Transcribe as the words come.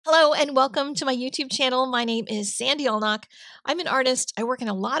Hello and welcome to my YouTube channel. My name is Sandy Allnock. I'm an artist. I work in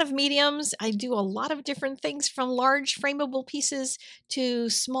a lot of mediums. I do a lot of different things, from large frameable pieces to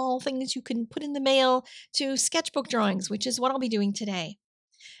small things you can put in the mail to sketchbook drawings, which is what I'll be doing today.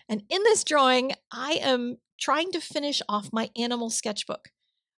 And in this drawing, I am trying to finish off my animal sketchbook.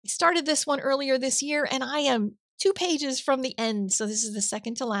 I started this one earlier this year and I am 2 pages from the end. So this is the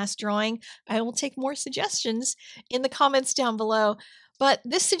second to last drawing. I will take more suggestions in the comments down below. But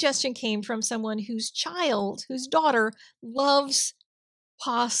this suggestion came from someone whose daughter, loves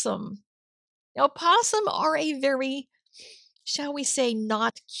possum. Now, possum are a very, shall we say,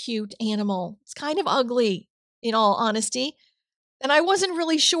 not cute animal. It's kind of ugly, in all honesty. And I wasn't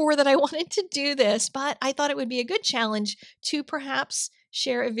really sure that I wanted to do this, but I thought it would be a good challenge to perhaps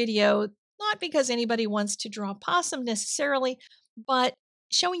share a video, not because anybody wants to draw possum necessarily, but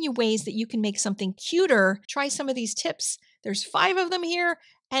showing you ways that you can make something cuter. Try some of these tips. There's 5 of them here,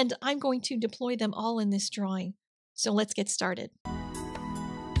 and I'm going to deploy them all in this drawing. So let's get started.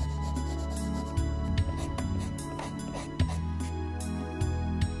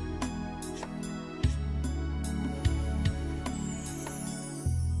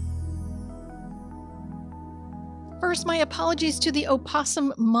 First, my apologies to the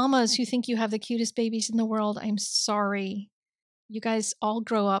opossum mamas who think you have the cutest babies in the world. I'm sorry. You guys all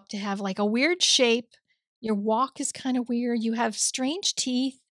grow up to have like a weird shape. Your walk is kind of weird. You have strange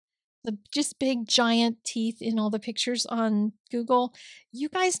teeth, just big giant teeth in all the pictures on Google. You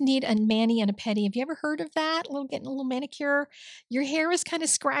guys need a mani and a pedi. Have you ever heard of that? Getting a little manicure. Your hair is kind of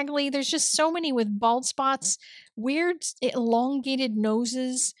scraggly. There's just so many with bald spots, weird elongated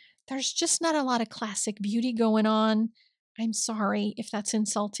noses. There's just not a lot of classic beauty going on. I'm sorry if that's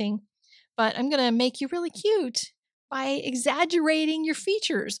insulting, but I'm going to make you really cute by exaggerating your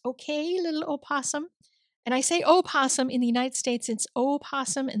features. Okay, little opossum. And I say opossum. In the United States, it's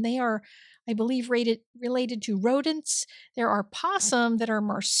opossum, and they are, I believe, related to rodents. There are possum that are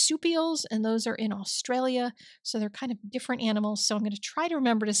marsupials, and those are in Australia. So they're kind of different animals. So I'm going to try to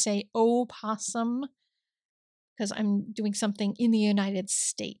remember to say opossum because I'm doing something in the United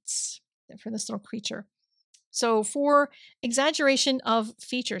States for this little creature. So for exaggeration of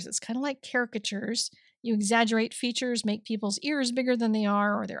features, it's kind of like caricatures. You exaggerate features, make people's ears bigger than they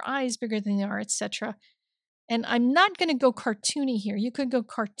are, or their eyes bigger than they are, etc. And I'm not going to go cartoony here. You could go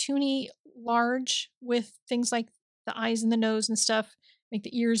cartoony large with things like the eyes and the nose and stuff, make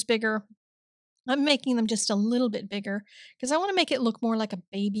the ears bigger. I'm making them just a little bit bigger because I want to make it look more like a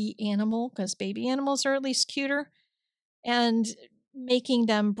baby animal, because baby animals are at least cuter. And making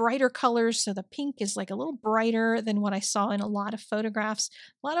them brighter colors, so the pink is like a little brighter than what I saw in a lot of photographs.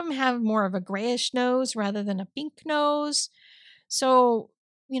 A lot of them have more of a grayish nose rather than a pink nose. So,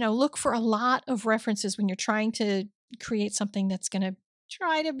 look for a lot of references when you're trying to create something that's going to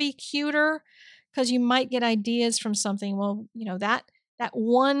try to be cuter, because you might get ideas from something. Well, that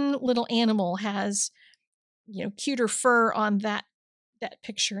one little animal has, cuter fur on that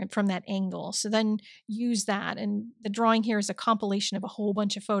picture and from that angle. So then use that. And the drawing here is a compilation of a whole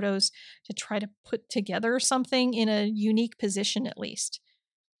bunch of photos to try to put together something in a unique position at least.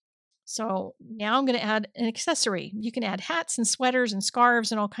 So now I'm going to add an accessory. You can add hats and sweaters and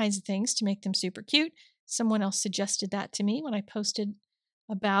scarves and all kinds of things to make them super cute. Someone else suggested that to me when I posted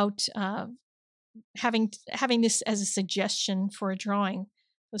about having this as a suggestion for a drawing.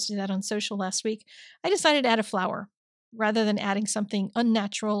 Posted that on social last week. I decided to add a flower rather than adding something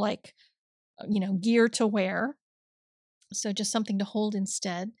unnatural like, gear to wear. So just something to hold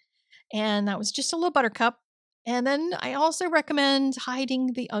instead. And that was just a little buttercup. And then I also recommend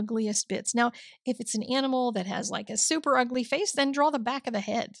hiding the ugliest bits. Now, if it's an animal that has like a super ugly face, then draw the back of the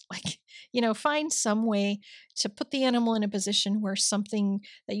head. Like, find some way to put the animal in a position where something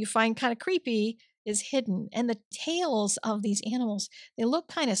that you find kind of creepy is hidden. And the tails of these animals, they look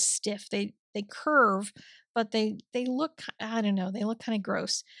kind of stiff. They curve, but they look, I don't know, they look kind of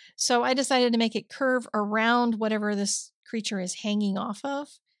gross. So I decided to make it curve around whatever this creature is hanging off of.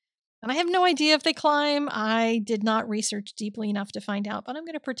 And I have no idea if they climb. I did not research deeply enough to find out, but I'm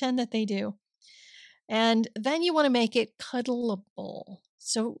going to pretend that they do. And then you want to make it cuddle-able.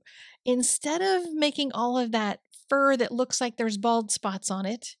 So instead of making all of that fur that looks like there's bald spots on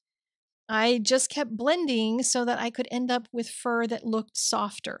it, I just kept blending so that I could end up with fur that looked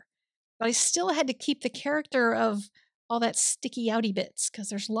softer. But I still had to keep the character of all that sticky outy bits because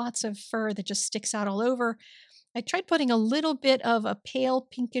there's lots of fur that just sticks out all over. I tried putting a little bit of a pale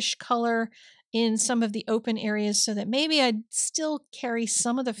pinkish color in some of the open areas so that maybe I'd still carry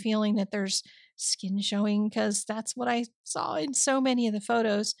some of the feeling that there's skin showing, because that's what I saw in so many of the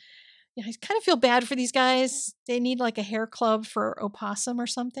photos. Yeah, I kind of feel bad for these guys. They need like a hair club for Opossum or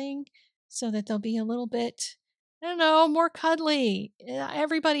something so that they'll be a little bit, I don't know, more cuddly.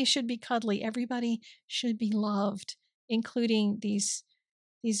 Everybody should be cuddly. Everybody should be loved, including these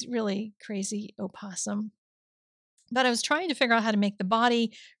really crazy opossum. But I was trying to figure out how to make the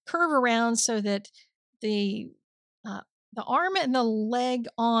body curve around so that the uh, the arm and the leg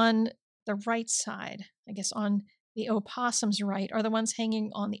on the right side, I guess on the opossum's right, are the ones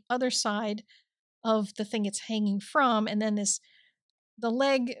hanging on the other side of the thing it's hanging from, and then this the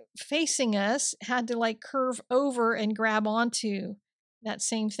leg facing us had to like curve over and grab onto that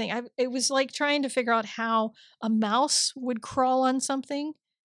same thing. It was like trying to figure out how a mouse would crawl on something,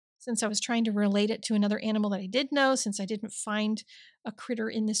 since I was trying to relate it to another animal that I did know, since I didn't find a critter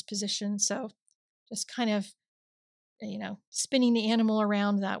in this position. So just kind of, spinning the animal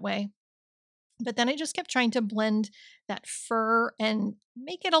around that way. But then I just kept trying to blend that fur and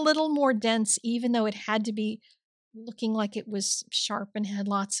make it a little more dense, even though it had to be looking like it was sharp and had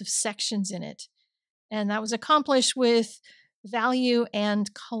lots of sections in it. And that was accomplished with value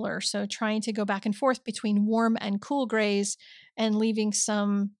and color. So trying to go back and forth between warm and cool grays and leaving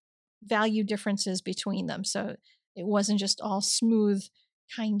some value differences between them. So it wasn't just all smooth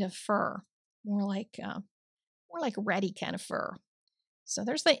kind of fur, more like ratty kind of fur. So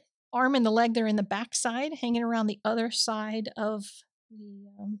there's the arm and the leg. They're in the back side, hanging around the other side of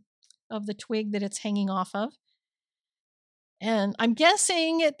the twig that it's hanging off of. And I'm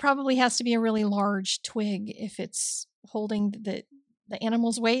guessing it probably has to be a really large twig if it's holding the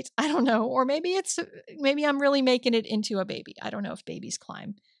animal's weight. I don't know. Or maybe I'm really making it into a baby. I don't know if babies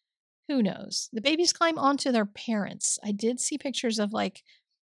climb. Who knows? The babies climb onto their parents. I did see pictures of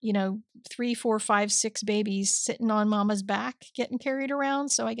 3, 4, 5, 6 babies sitting on mama's back getting carried around.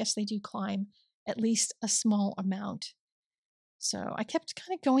 So I guess they do climb at least a small amount. So I kept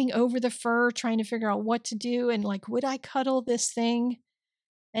kind of going over the fur, trying to figure out what to do and like, would I cuddle this thing?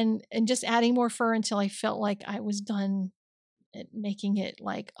 And just adding more fur until I felt like I was done at making it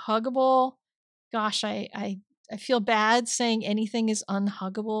like huggable. Gosh, I feel bad saying anything is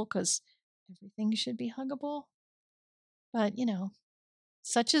unhuggable because everything should be huggable. But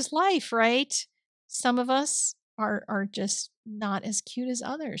such is life, right? Some of us are just not as cute as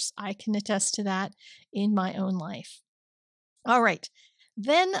others. I can attest to that in my own life. All right.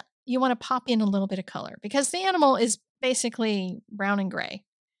 Then you want to pop in a little bit of color because the animal is basically brown and gray.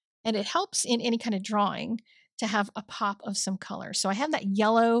 And it helps in any kind of drawing to have a pop of some color. So I had that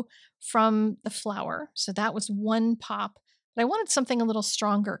yellow from the flower. So that was one pop. But I wanted something a little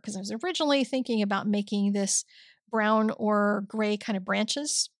stronger because I was originally thinking about making this brown or gray kind of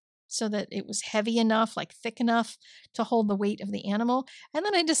branches so that it was heavy enough, like thick enough to hold the weight of the animal. And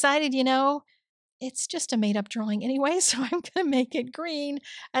then I decided, it's just a made up drawing anyway, so I'm going to make it green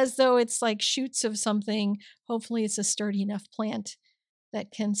as though it's like shoots of something. Hopefully, it's a sturdy enough plant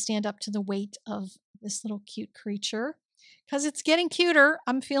that can stand up to the weight of this little cute creature. Because it's getting cuter.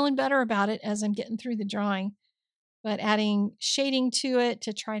 I'm feeling better about it as I'm getting through the drawing. But adding shading to it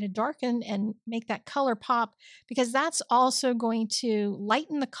to try to darken and make that color pop, because that's also going to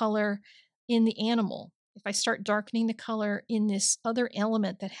lighten the color in the animal. If I start darkening the color in this other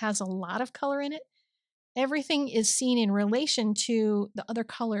element that has a lot of color in it, everything is seen in relation to the other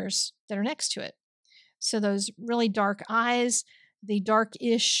colors that are next to it. So those really dark eyes, the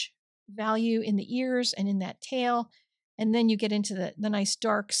dark-ish value in the ears and in that tail, and then you get into the nice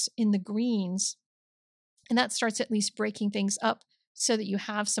darks in the greens, and that starts at least breaking things up so that you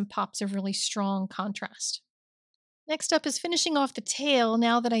have some pops of really strong contrast. Next up is finishing off the tail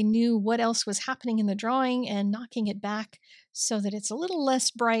now that I knew what else was happening in the drawing and knocking it back so that it's a little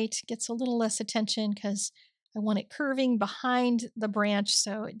less bright, gets a little less attention because I want it curving behind the branch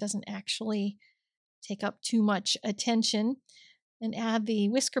so it doesn't actually take up too much attention. And add the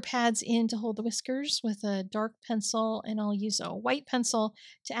whisker pads in to hold the whiskers with a dark pencil, and I'll use a white pencil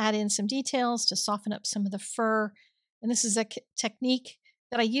to add in some details to soften up some of the fur. And this is a technique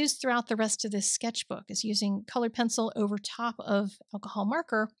that I use throughout the rest of this sketchbook, is using colored pencil over top of alcohol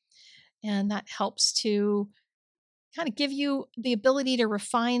marker, and that helps to kind of give you the ability to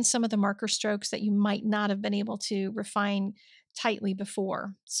refine some of the marker strokes that you might not have been able to refine tightly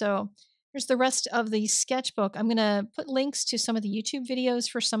before. So here's the rest of the sketchbook. I'm going to put links to some of the YouTube videos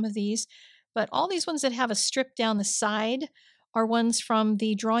for some of these, but all these ones that have a strip down the side are ones from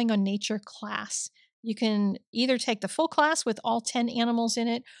the Drawing on Nature class. You can either take the full class with all 10 animals in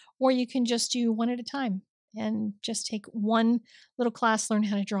it, or you can just do one at a time and just take one little class, learn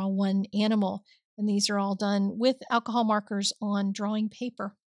how to draw one animal. And these are all done with alcohol markers on drawing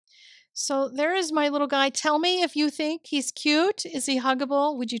paper. So there is my little guy. Tell me if you think he's cute. Is he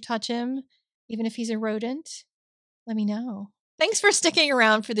huggable? Would you touch him even if he's a rodent? Let me know. Thanks for sticking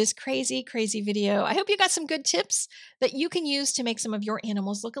around for this crazy, crazy video. I hope you got some good tips that you can use to make some of your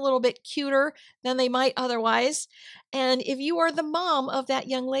animals look a little bit cuter than they might otherwise. And if you are the mom of that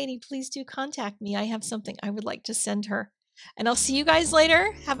young lady, please do contact me. I have something I would like to send her. And I'll see you guys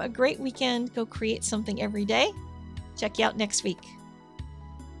later. Have a great weekend. Go create something every day. Check you out next week.